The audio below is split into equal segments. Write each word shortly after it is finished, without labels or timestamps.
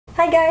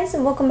Hi guys,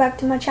 and welcome back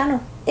to my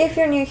channel. If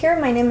you're new here,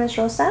 my name is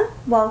Rosa.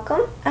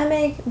 Welcome. I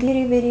make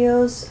beauty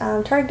videos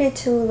targeted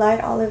to light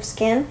olive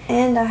skin,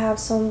 and I have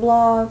some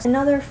vlogs and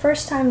other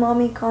first-time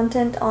mommy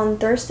content on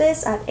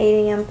Thursdays at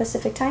 8 a.m.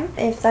 Pacific time.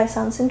 If that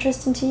sounds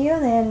interesting to you,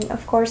 then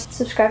of course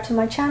subscribe to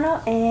my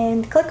channel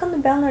and click on the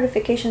bell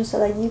notification so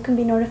that you can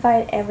be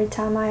notified every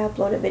time I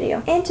upload a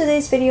video. In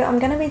today's video, I'm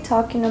gonna be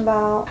talking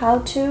about how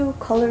to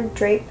color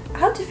drape,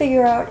 how to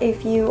figure out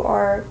if you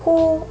are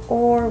cool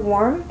or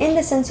warm in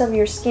the sense of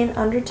your skin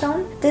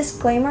undertone.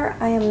 Disclaimer,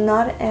 I am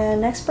not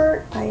an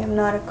expert. I am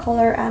not a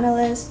color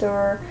analyst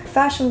or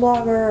fashion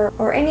blogger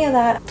or any of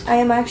that. I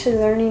am actually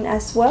learning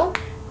as well,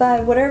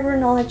 but whatever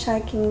knowledge I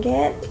can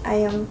get, I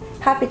am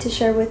happy to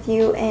share with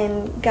you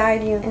and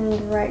guide you in the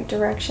right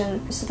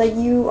direction so that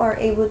you are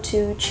able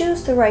to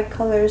choose the right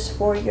colors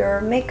for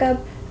your makeup,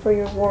 for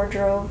your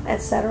wardrobe,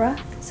 etc.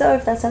 So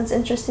if that sounds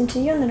interesting to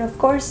you, then of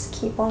course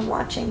keep on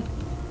watching.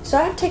 So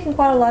I've taken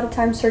quite a lot of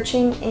time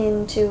searching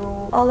into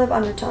olive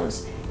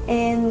undertones,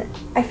 and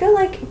I feel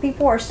like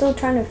people are still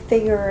trying to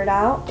figure it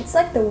out. It's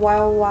like the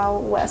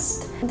wild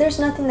west. There's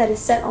nothing that is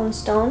set on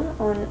stone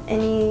on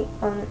any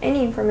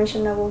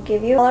information that we'll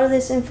give you. A lot of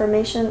this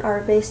information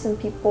are based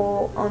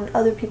on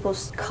other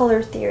people's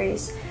color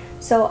theories.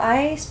 So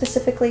I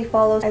specifically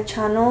follow a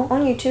channel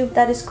on YouTube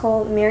that is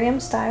called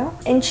Miriam Style,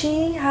 and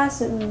she has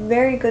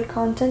very good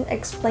content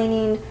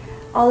explaining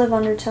olive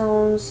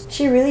undertones.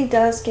 She really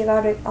does give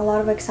out a lot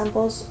of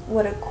examples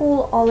what a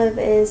cool olive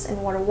is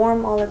and what a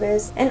warm olive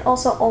is, and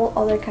also all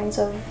other kinds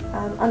of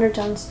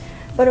undertones.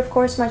 But of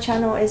course my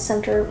channel is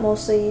centered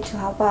mostly to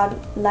help out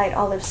light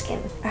olive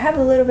skin. I have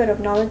a little bit of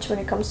knowledge when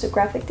it comes to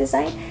graphic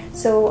design,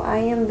 so I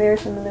am very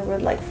familiar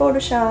with like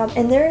Photoshop,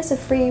 and there is a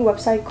free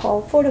website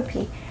called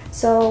Photopea.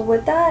 So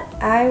with that,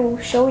 I will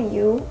show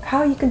you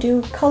how you can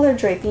do color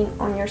draping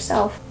on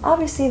yourself.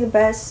 Obviously the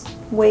best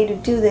way to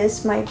do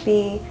this might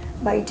be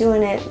by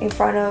doing it in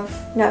front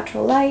of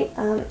natural light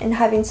and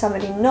having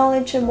somebody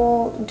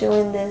knowledgeable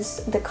doing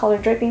the color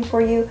draping for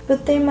you,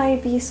 but there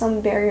might be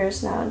some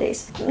barriers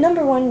nowadays.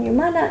 Number one, you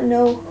might not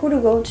know who to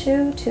go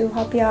to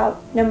help you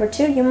out. Number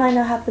two, you might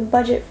not have the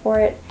budget for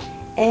it.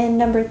 And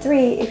number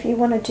three, if you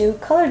want to do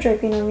color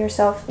draping on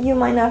yourself, you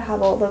might not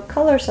have all the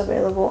colors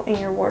available in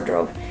your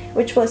wardrobe,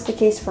 which was the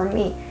case for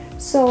me.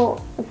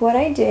 So what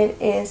I did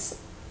is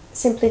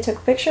simply took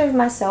a picture of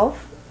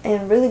myself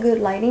in really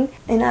good lighting,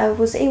 and I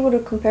was able to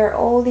compare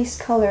all these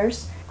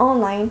colors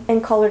online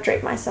and color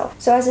drape myself.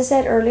 So as I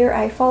said earlier,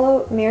 I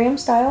follow Miriam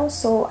Style,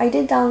 so I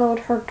did download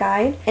her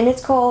guide, and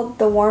it's called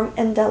The Warm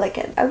and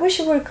Delicate. I wish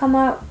it would come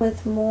out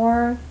with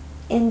more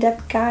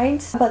in-depth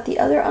guides about the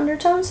other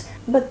undertones,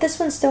 but this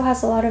one still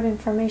has a lot of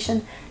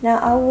information. Now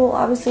I will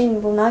obviously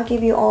not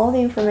give you all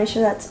the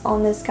information that's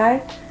on this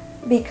guide,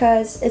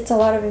 because it's a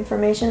lot of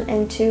information,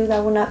 and two,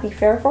 that would not be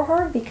fair for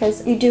her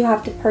because you do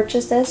have to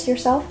purchase this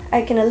yourself.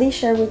 I can at least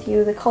share with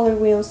you the color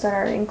wheels that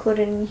are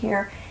included in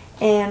here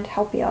and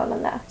help you out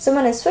on that. So I'm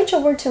going to switch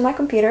over to my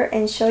computer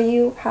and show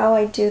you how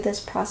I do this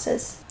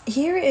process.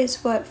 Here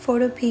is what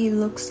Photopea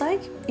looks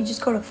like. You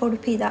just go to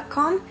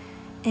photopea.com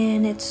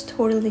and it's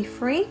totally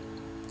free.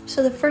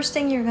 So the first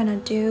thing you're going to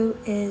do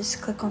is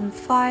click on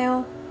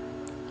File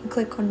and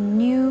click on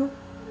New,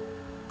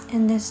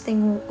 and this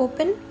thing will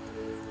open.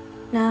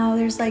 Now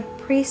there's like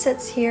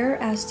presets here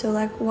as to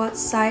like what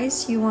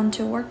size you want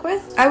to work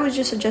with. I would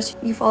just suggest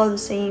you follow the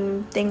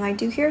same thing I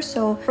do here.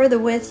 So for the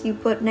width you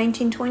put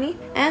 1920,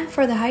 and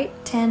for the height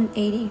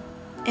 1080,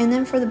 and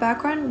then for the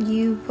background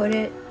you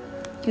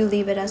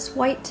leave it as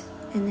white,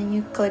 and then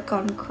you click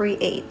on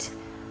create.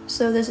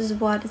 So this is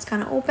what it's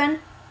gonna open.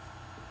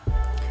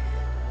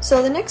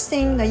 So the next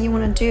thing that you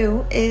want to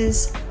do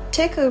is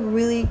take a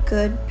really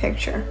good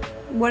picture.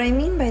 What I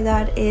mean by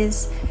that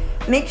is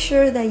make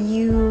sure that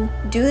you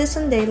do this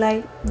in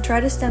daylight. Try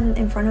to stand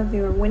in front of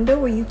your window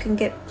where you can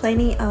get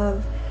plenty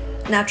of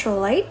natural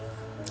light.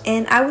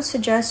 And I would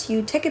suggest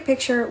you take a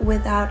picture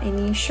without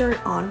any shirt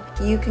on.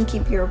 You can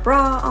keep your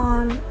bra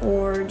on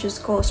or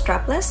just go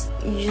strapless.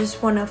 You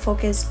just want to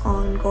focus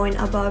on going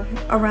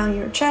around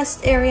your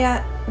chest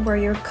area where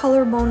your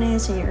collarbone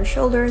is, and your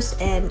shoulders,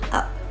 and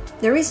up.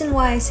 The reason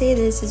why I say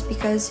this is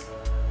because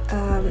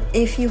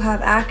if you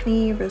have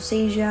acne,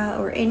 rosacea,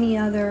 or any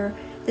other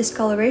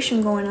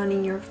discoloration going on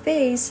in your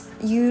face,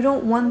 you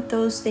don't want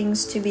those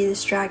things to be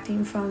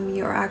distracting from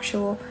your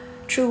actual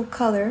true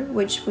color,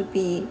 which would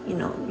be, you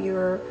know,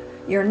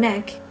 your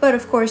neck. But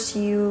of course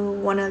you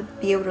want to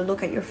be able to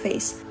look at your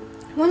face.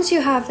 Once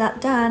you have that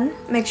done,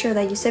 make sure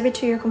that you save it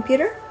to your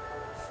computer,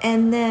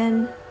 and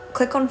then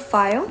click on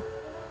File,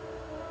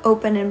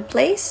 Open in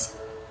Place,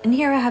 and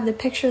here I have the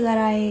picture that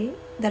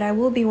I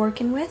will be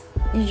working with.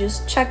 You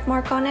just check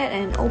mark on it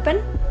and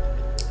open,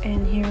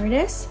 and here it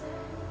is.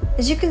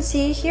 As you can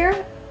see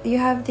here, you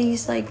have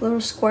these like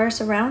little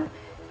squares around.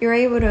 You're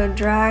able to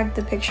drag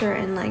the picture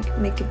and like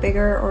make it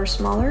bigger or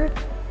smaller.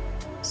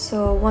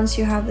 So once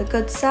you have the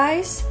good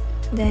size,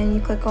 then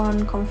you click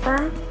on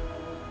confirm,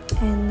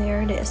 and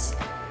there it is.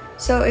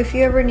 So if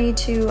you ever need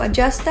to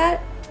adjust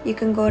that, you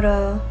can go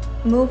to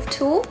Move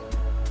Tool.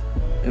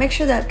 Make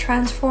sure that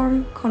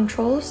Transform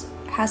Controls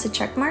has a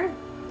check mark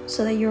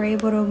so that you're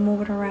able to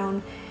move it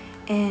around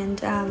and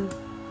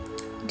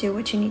do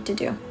what you need to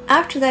do.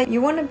 After that,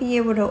 you want to be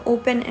able to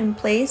open and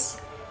place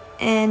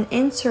and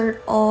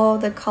insert all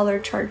the color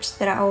charts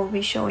that I will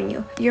be showing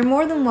you. You're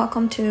more than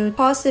welcome to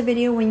pause the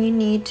video when you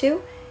need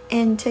to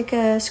and take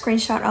a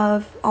screenshot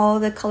of all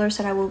the colors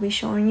that I will be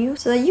showing you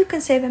so that you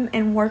can save them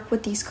and work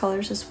with these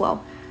colors as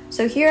well.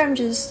 So here I'm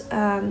just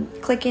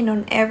clicking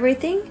on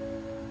everything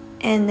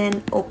and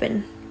then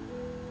open,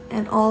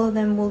 and all of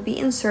them will be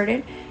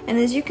inserted. And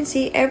as you can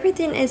see,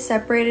 everything is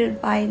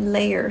separated by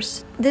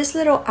layers. This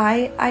little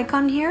eye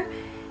icon here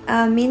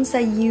means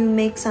that you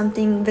make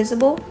something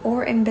visible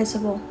or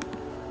invisible,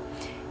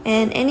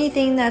 and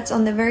anything that's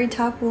on the very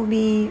top will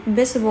be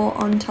visible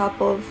on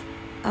top of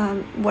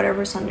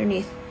whatever's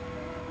underneath.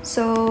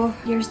 So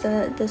here's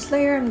this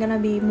layer. I'm gonna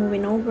be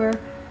moving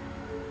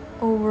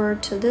over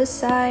to this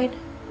side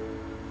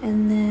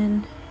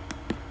and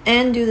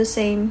do the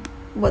same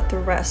with the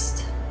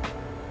rest.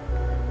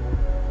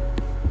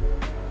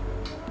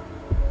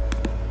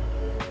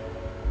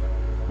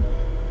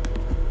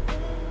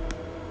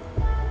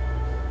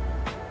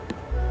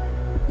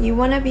 You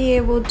want to be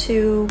able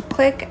to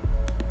click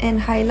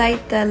and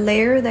highlight the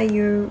layer that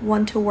you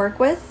want to work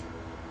with,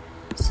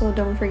 so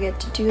don't forget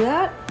to do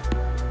that.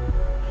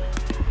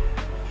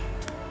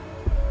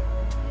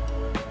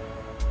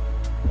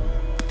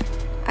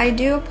 I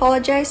do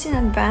apologize in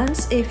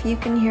advance if you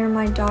can hear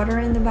my daughter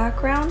in the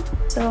background,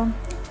 so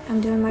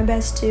I'm doing my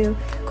best to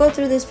go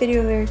through this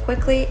video very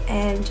quickly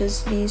and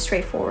just be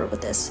straightforward with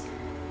this.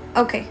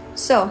 Okay,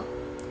 so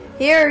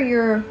here are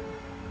your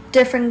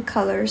different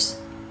colors.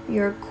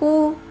 Your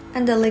cool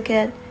and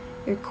delicate,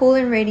 your cool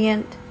and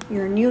radiant,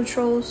 your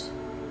neutrals.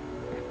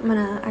 I'm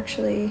gonna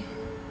actually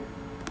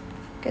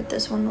get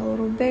this one a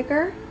little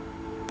bigger.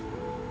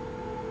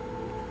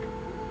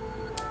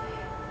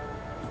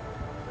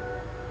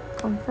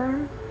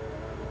 Confirm.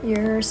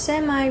 Your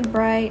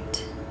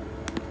semi-bright,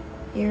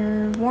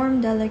 your warm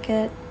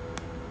delicate,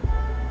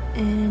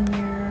 and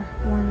your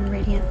warm and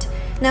radiant.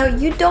 Now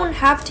you don't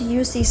have to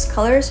use these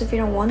colors if you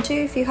don't want to.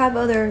 If you have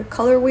other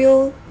color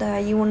wheel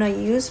that you want to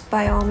use,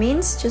 by all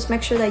means, just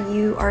make sure that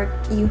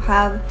you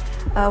have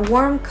a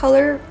warm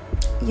color,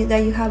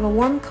 that you have a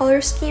warm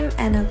color scheme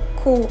and a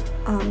cool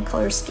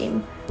color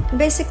scheme.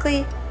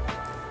 Basically,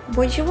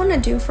 what you want to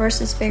do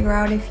first is figure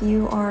out if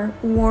you are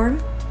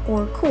warm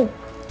or cool.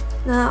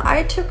 Now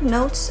I took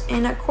notes,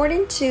 and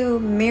according to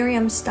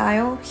Miriam's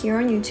Style here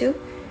on YouTube,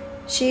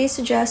 she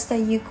suggests that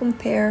you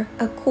compare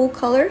a cool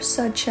color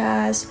such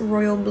as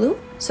royal blue.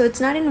 So it's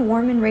not in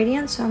warm and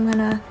radiant, so I'm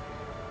gonna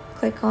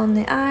click on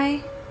the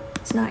eye.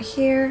 It's not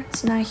here,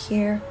 it's not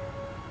here.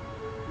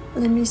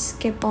 Let me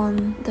skip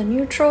on the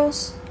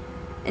neutrals,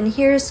 and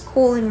here's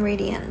cool and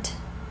radiant.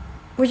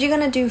 What you're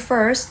gonna do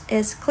first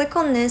is click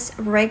on this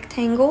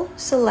rectangle,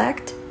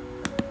 select,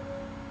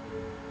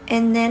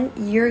 and then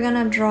you're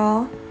gonna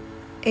draw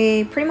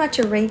pretty much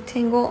a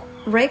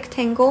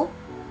rectangle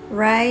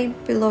right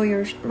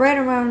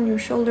around your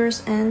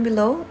shoulders and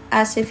below,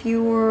 as if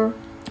you were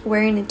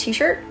wearing a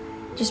t-shirt.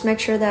 Just make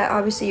sure that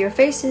obviously your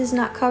face is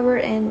not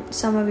covered and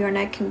some of your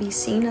neck can be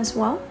seen as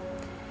well.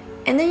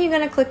 And then you're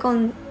gonna click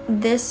on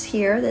this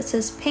here that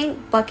says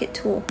paint bucket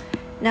tool.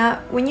 Now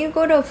when you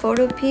go to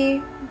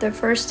Photopea the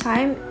first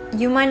time,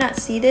 you might not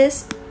see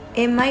this.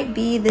 It might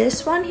be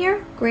this one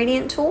here,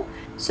 gradient tool.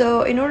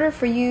 So in order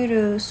for you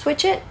to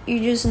switch it, you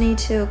just need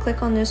to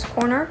click on this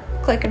corner,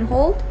 click and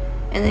hold,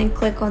 and then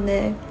click on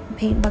the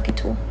paint bucket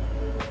tool.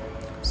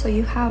 So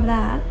you have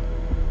that.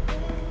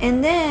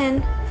 And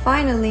then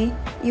finally,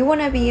 you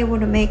want to be able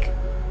to make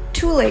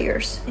 2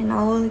 layers, and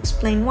I will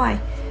explain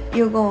why.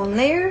 You'll go on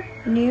layer,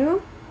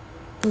 new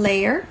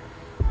layer,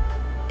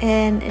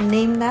 and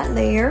name that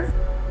layer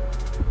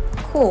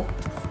cool.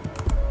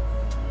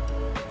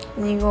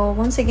 And then you go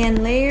once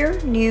again, layer,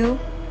 new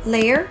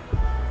layer,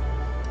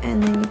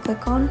 and then you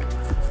click on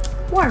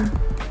warm.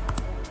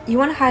 You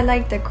want to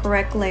highlight the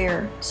correct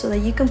layer so that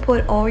you can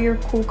put all your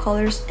cool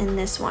colors in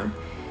this one.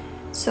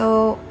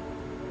 So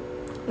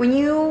when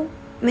you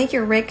make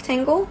your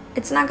rectangle,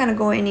 it's not gonna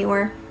go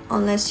anywhere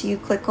unless you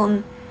click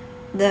on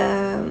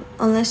the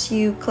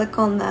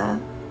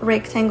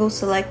rectangle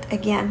select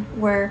again,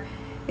 where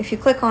if you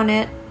click on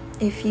it,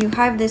 if you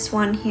have this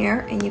one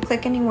here and you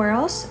click anywhere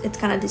else, it's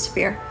gonna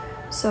disappear.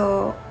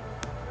 So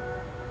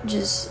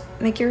just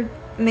make your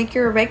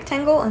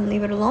rectangle and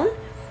leave it alone.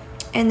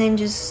 And then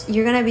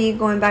you're gonna be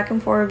going back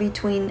and forth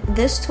between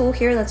this tool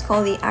here that's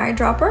called the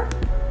eyedropper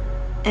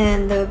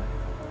and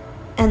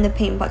the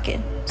paint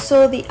bucket.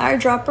 So the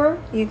eyedropper,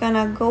 you're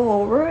gonna go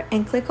over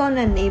and click on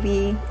a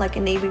navy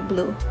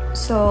blue,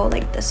 so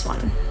like this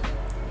one.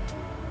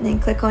 And then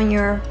click on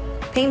your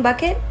paint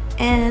bucket,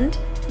 and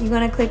you're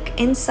gonna click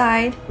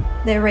inside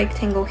the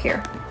rectangle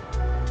here.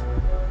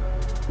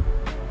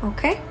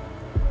 Okay,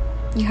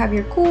 you have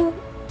your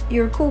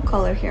cool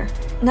color here.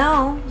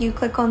 Now you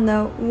click on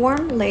the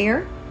warm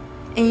layer,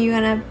 and you're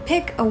gonna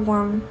pick a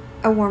warm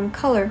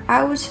color.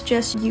 I would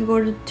suggest you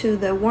go to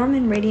the warm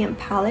and radiant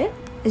palette.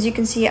 As you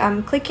can see,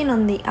 I'm clicking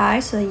on the eye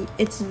so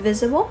it's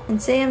visible,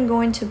 and say I'm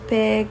going to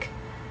pick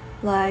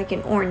like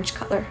an orange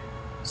color.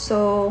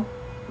 So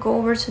go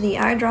over to the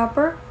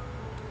eyedropper,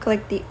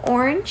 click the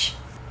orange,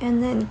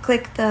 and then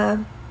click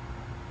the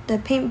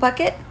paint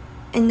bucket,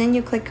 and then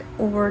you click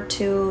over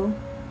to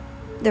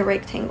the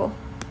rectangle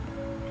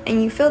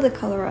and you fill the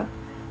color up.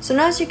 So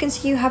now as you can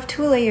see, you have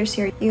two layers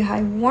here. You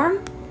have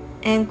warm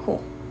and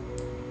cool.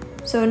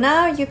 So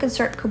now you can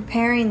start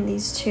comparing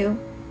these two.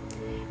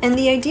 And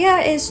the idea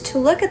is to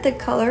look at the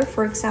color,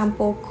 for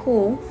example,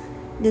 cool,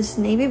 this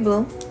navy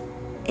blue,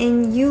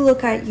 and you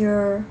look at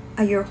your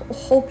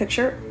whole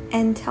picture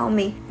and tell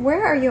me,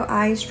 where are your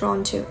eyes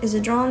drawn to? Is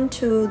it drawn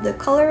to the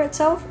color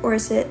itself, or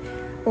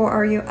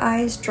are your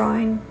eyes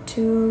drawn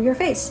to your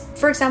face?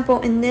 For example,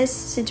 in this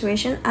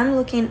situation, I'm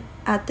looking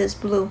at this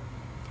blue.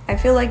 I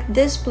feel like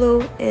this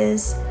blue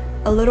is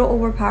a little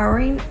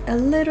overpowering, a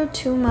little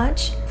too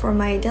much for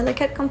my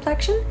delicate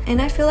complexion,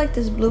 and I feel like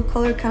this blue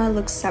color kind of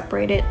looks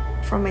separated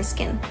from my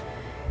skin.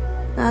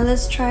 Now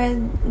let's try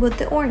with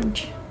the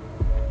orange.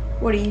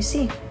 What do you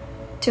see?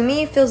 To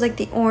me, it feels like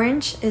the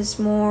orange is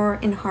more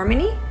in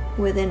harmony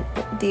within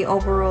the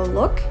overall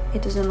look.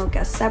 It doesn't look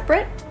as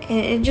separate, and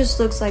it just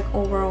looks like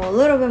overall a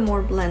little bit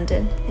more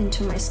blended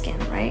into my skin,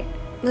 right?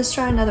 Let's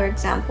try another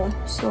example.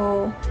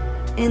 So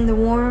in the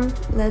warm,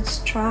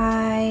 let's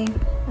try,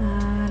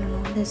 I don't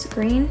know, this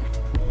green.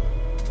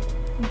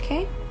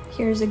 Okay,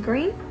 here's a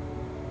green,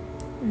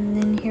 and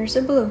then here's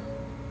a blue.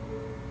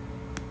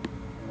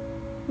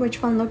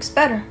 Which one looks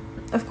better?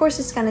 Of course,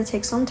 it's gonna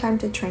take some time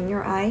to train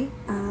your eye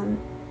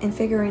in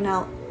figuring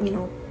out, you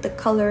know, the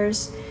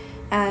colors.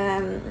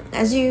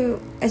 As you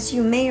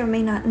may or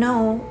may not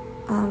know,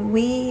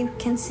 we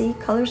can see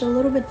colors a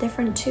little bit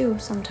different too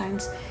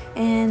sometimes,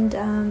 and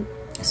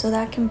so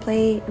that can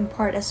play in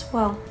part as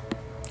well.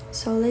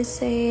 So let's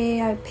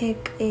say I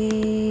pick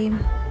a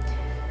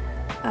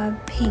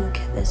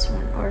pink, this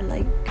one, or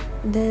like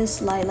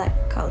this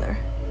lilac color.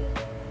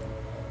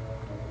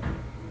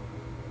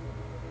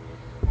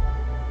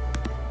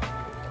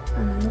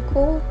 And then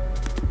cool,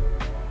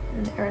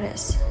 and there it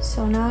is.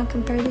 So now I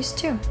compare these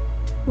two.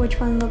 Which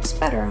one looks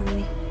better on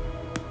me?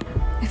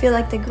 I feel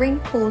like the green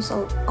pulls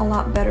a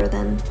lot better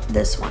than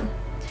this one.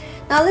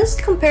 Now let's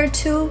compare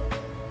two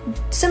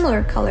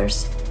similar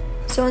colors.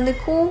 So in the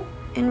cool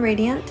and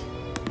radiant,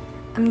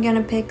 I'm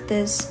gonna pick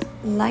this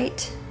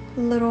light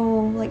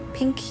little like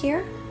pink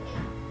here.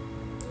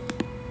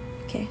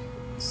 Okay,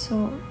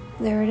 so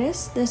there it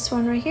is, this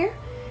one right here.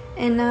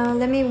 And now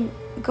let me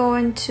go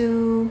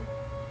into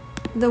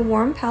the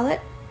warm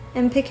palette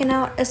and picking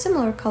out a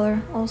similar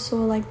color, also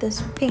like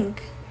this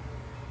pink.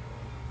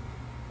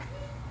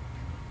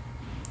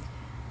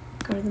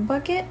 Go to the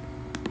bucket,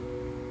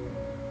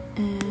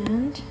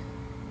 and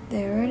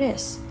there it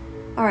is.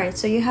 Alright,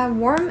 so you have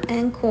warm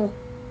and cool.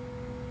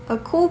 A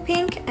cool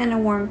pink and a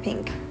warm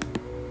pink.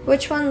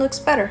 Which one looks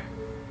better?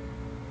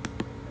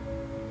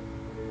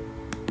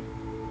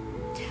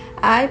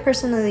 I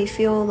personally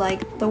feel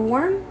like the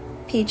warm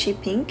peachy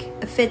pink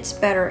fits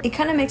better. It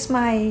kind of makes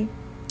my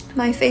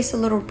face a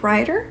little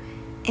brighter,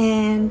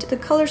 and the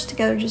colors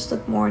together just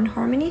look more in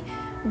harmony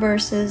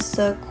versus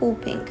the cool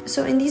pink.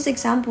 So in these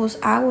examples,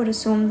 I would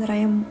assume that I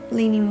am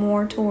leaning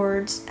more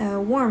towards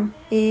warm.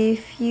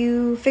 If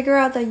you figure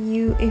out that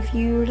if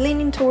you're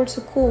leaning towards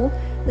the cool,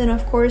 then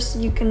of course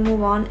you can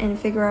move on and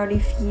figure out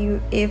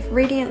if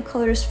radiant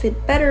colors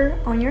fit better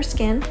on your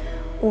skin,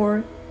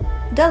 or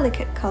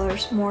delicate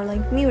colors, more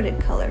like muted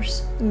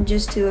colors. And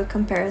just do a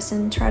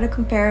comparison, try to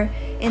compare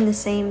in the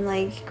same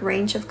like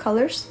range of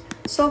colors.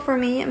 So for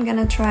me, I'm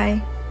gonna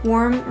try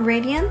warm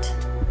radiant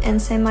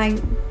and semi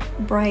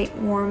bright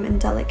warm and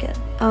delicate.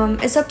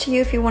 It's up to you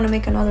if you want to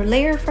make another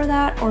layer for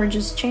that or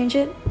just change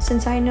it.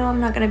 Since I know I'm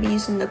not going to be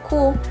using the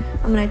cool,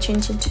 I'm going to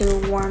change it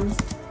to warm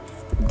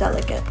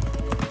delicate,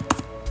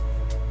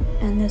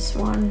 and this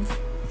one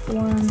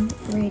warm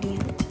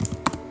radiant.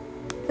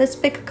 Let's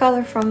pick a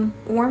color from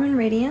warm and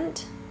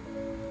radiant,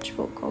 which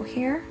will go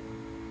here.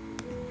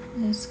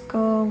 Let's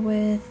go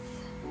with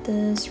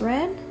this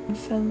red and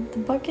fill the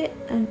bucket,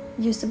 and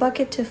use the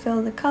bucket to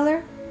fill the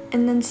color.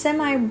 And then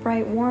semi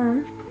bright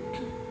warm,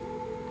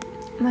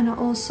 I'm gonna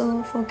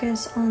also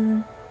focus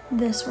on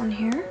this one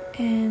here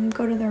and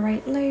go to the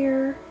right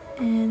layer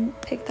and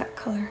pick that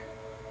color.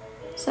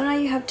 So now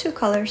you have two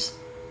colors.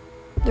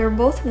 They're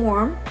both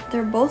warm,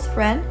 they're both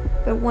red,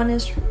 but one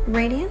is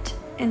radiant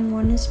and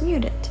one is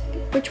muted.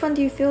 Which one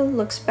do you feel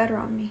looks better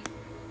on me?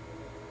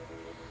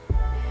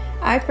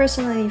 I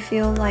personally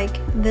feel like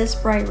this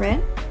bright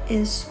red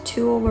is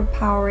too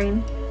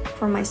overpowering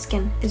for my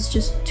skin. It's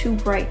just too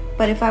bright.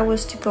 But if I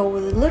was to go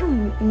with a little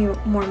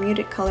more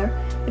muted color,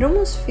 it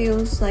almost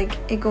feels like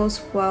it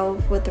goes well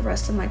with the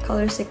rest of my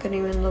colors. It could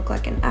even look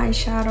like an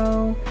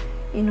eyeshadow,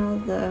 you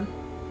know,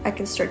 I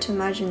can start to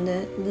imagine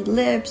the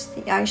lips,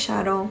 the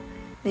eyeshadow,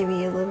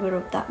 maybe a little bit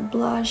of that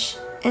blush.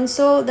 And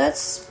so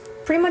that's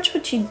pretty much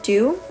what you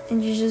do,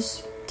 and you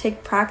just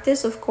take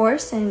practice, of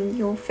course, and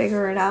you'll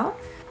figure it out.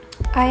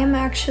 I am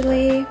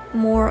actually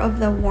more of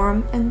the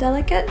warm and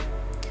delicate,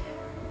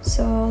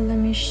 so let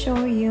me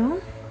show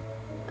you.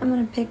 I'm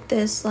gonna pick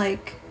this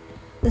like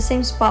the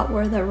same spot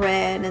where the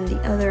red and the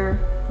other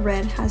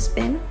red has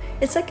been.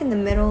 It's like in the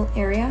middle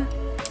area,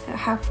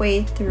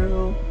 halfway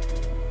through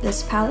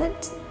this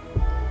palette.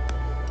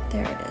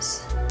 There it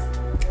is.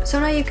 So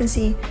now you can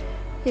see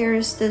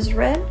here's this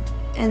red,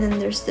 and then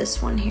there's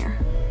this one here.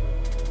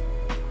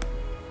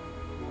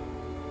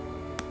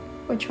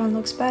 Which one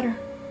looks better?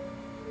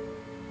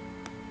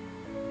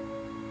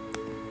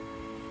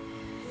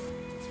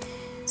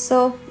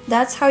 So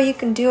that's how you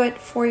can do it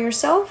for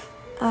yourself.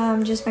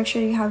 Just make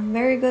sure you have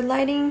very good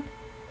lighting,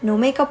 no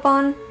makeup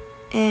on,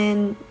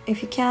 and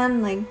if you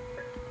can, like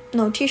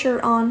no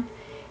t-shirt on,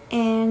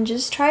 and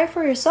just try it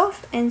for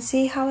yourself and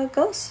see how it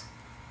goes.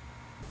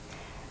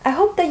 I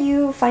hope that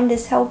you find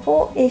this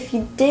helpful. If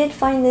you did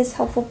find this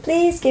helpful,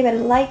 please give it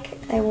a like.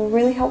 It will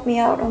really help me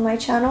out on my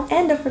channel.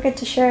 And don't forget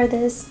to share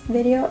this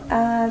video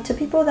to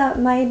people that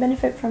might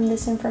benefit from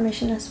this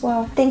information as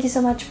well. Thank you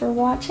so much for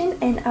watching,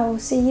 and I will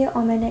see you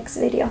on my next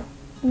video.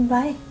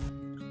 Bye!